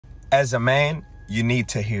As a man, you need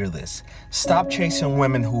to hear this. Stop chasing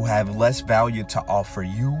women who have less value to offer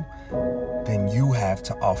you than you have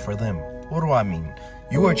to offer them. What do I mean?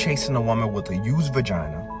 You are chasing a woman with a used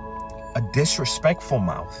vagina, a disrespectful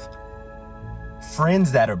mouth,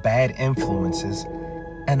 friends that are bad influences,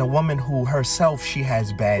 and a woman who herself, she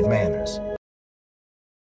has bad manners.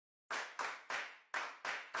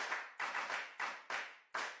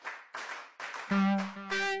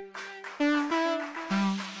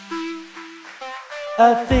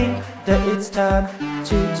 I think that it's time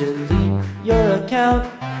to delete your account.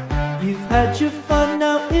 You've had your fun,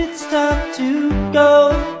 now it's time to go.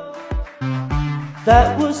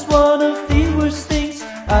 That was one of the worst things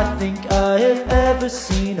I think I have ever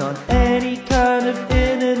seen on any kind of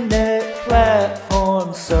internet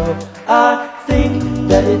platform. So I think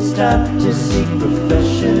that it's time to seek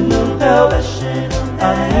professional help. I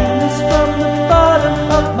mean this from the bottom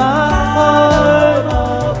of my heart.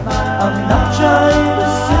 I'm not trying to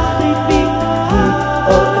simply be rude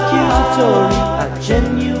or accusatory. I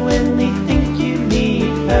genuinely think you need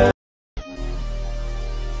help.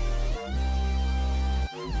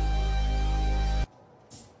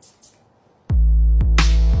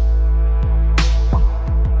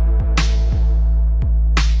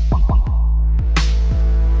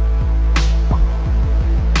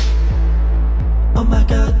 Oh my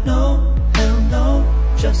God, no, hell no,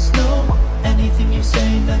 just no. Anything you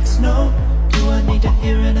say next, no. Do I need to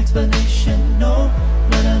hear an explanation? No,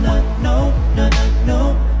 no, no, no, no, no, no,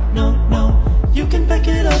 no, no, no. You can back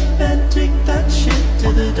it up and take that shit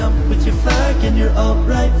to the dump with your flag and your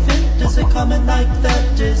alt-right fit. Does a comment like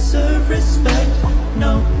that deserve respect?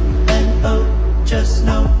 No, and oh, just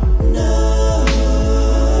no, no.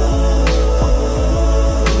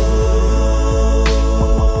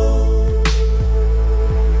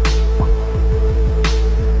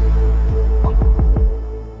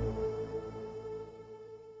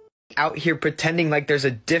 Out here pretending like there's a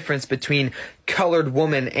difference between colored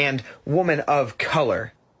woman and woman of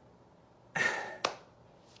color.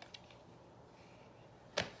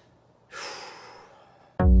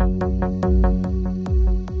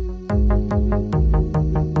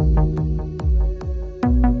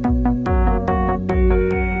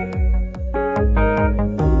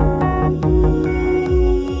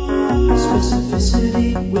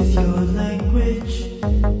 Specificity with your language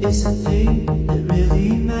is a thing that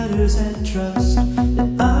really matters, and trust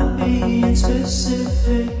that I'm being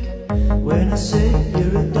specific when I say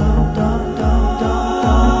you're a dumb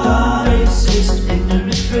racist,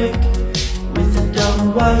 ignorant prick with a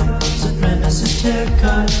dumb white supremacist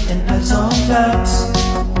haircut and eyes on facts.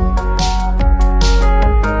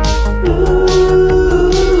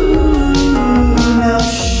 Now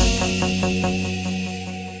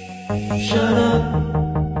shut up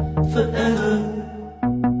forever.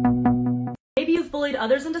 Maybe you've bullied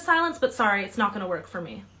others into silence, but sorry, it's not gonna work for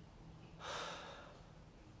me.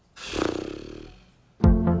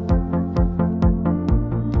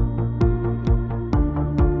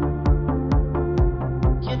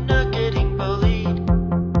 You're not getting bullied.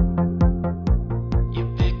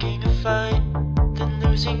 You're picking a fight, then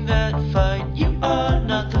losing that fight. You are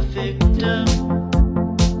not the victim,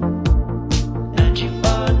 and you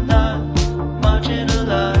are not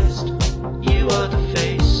marginalized. You are the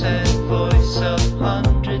face and voice of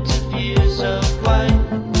hundreds of years of white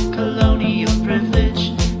colonial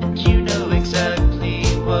privilege, and you know exactly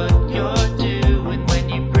what you're doing when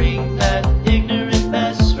you bring that ignorant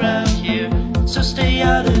mess round here. So stay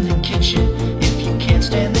out of the kitchen if you can't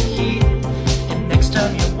stand the heat, and next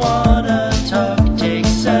time you wanna talk, take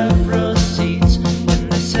several seats in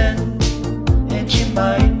the Senate, and you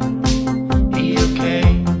might be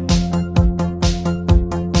okay.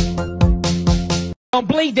 Don't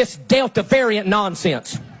believe this Delta variant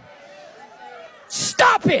nonsense.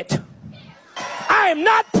 Stop it! I am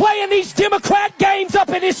not playing these Democrat games up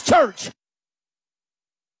in this church.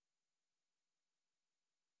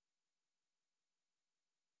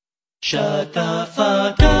 Shut the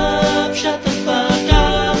fuck up, shut the fuck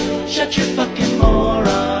up, shut your fucking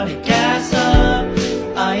moronic ass up.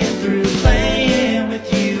 I am through playing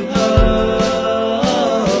with you hoes.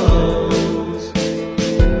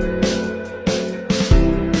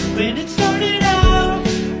 When it started out,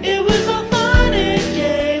 it was all fun and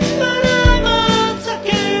games, but I'm all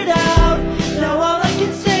tuckered out. Now all I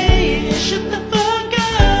can say is shut the fuck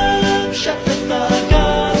up, shut the fuck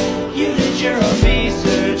up. You did your own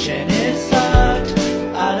research and it sucked.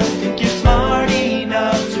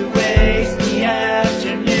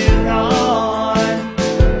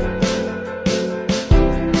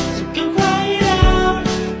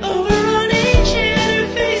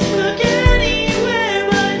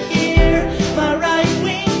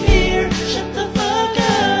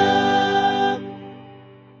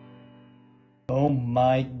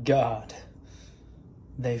 my God.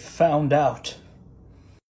 They found out.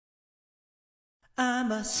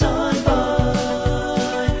 I'm a soy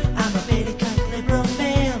boy. I'm a bitty cunt liberal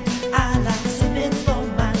male. I like sipping for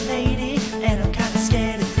my lady, and I'm kinda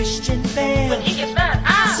scared of Christian Bale. When he gets mad,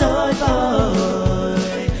 ah! Soy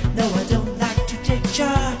boy. No, I don't like to take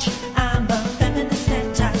charge. I'm a feminist,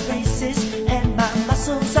 anti-racist, and my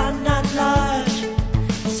muscles are not large.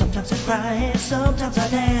 Sometimes I cry and sometimes I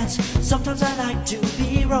dance. Sometimes I like to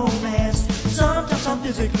be romanced. Sometimes I'm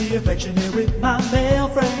physically affectionate with my male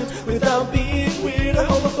friends without being weird or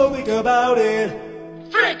homophobic about it.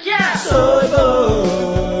 Frick yeah! Soy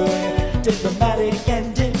boy, diplomatic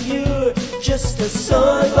and demure, just a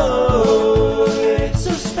soy boy,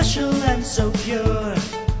 so special and so pure.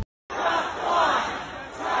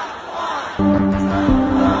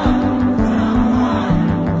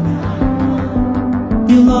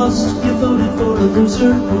 You lost, you voted for a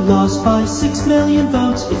loser who lost by 6 million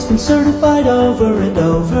votes. It's been certified over and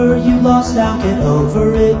over. You lost, now get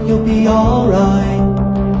over it, you'll be alright.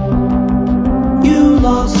 You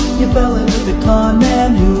lost, you fell into the con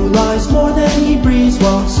man who lies more than he breathes.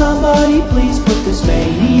 Won't somebody please put this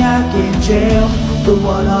maniac in jail for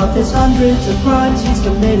one of his hundreds of crimes he's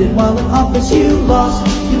committed while in office? You lost,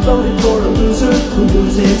 you voted for a loser who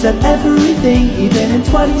loses at everything. Even in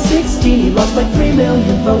 2016 he lost by 3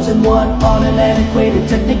 million votes and won on an antiquated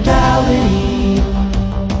technicality.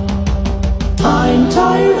 I'm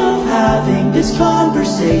tired of having this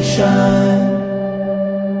conversation.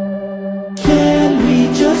 Can we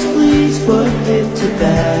just please put it to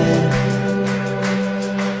bed?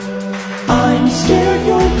 I'm scared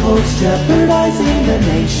your post jeopardizing the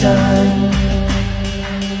nation.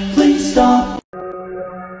 Please stop.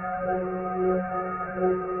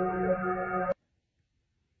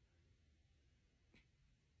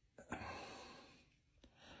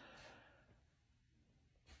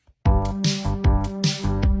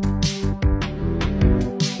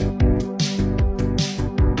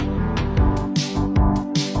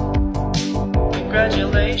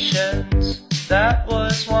 Congratulations, that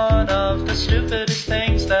was one of the stupidest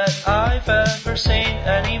things that I've ever seen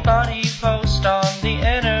anybody post on the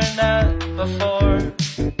internet before.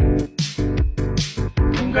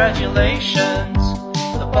 Congratulations,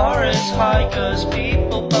 the bar is high cause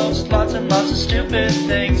people post lots and lots of stupid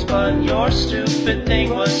things, but your stupid thing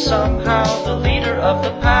was somehow the leader of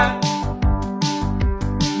the pack.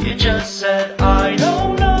 You just said, I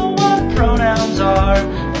don't know what pronouns are,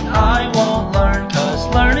 and I won't learn cause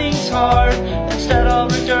learning's hard. Instead I'll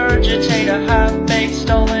regurgitate a half-baked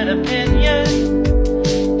stolen opinion.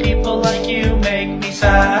 People like you make me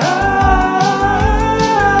sad,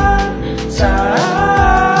 sad,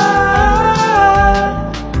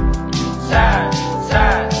 sad,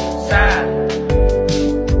 sad, sad.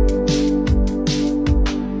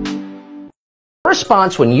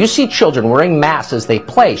 Response when you see children wearing masks as they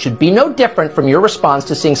play should be no different from your response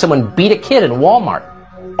to seeing someone beat a kid in Walmart.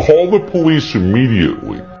 Call the police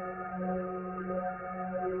immediately.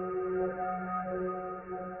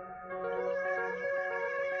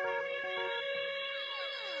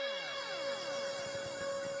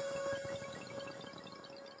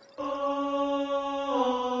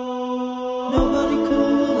 Nobody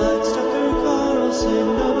cool like Tucker Carlson.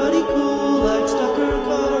 Nobody cool like Tucker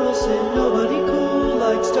Carlson. Nobody cool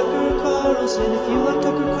like Tucker Carlson. If you like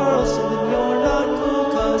Tucker Carlson, then you're not cool.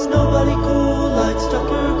 Cause nobody cool like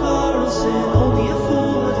Tucker Carlson. Only a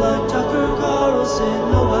fool would like Tucker Carlson.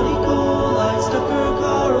 Nobody cool like Tucker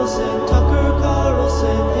Carlson. Tucker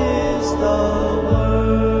Carlson is the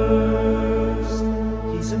worst.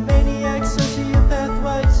 He's a maniac, sociopath,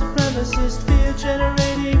 white supremacist,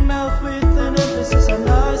 fear-generating mouth with an emphasis on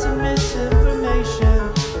lies and misinformation.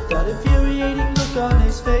 With that infuriating look on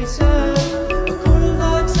his face, a court of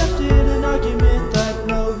law accepted an argument that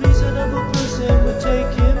no reasonable person would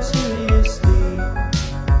take him seriously.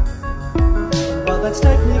 And while that's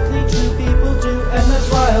technically true, people do, and that's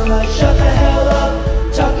why I'm like, shut the hell up,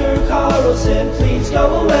 Tucker Carlson, please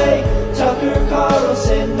go away. Tucker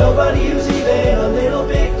Carlson, nobody who's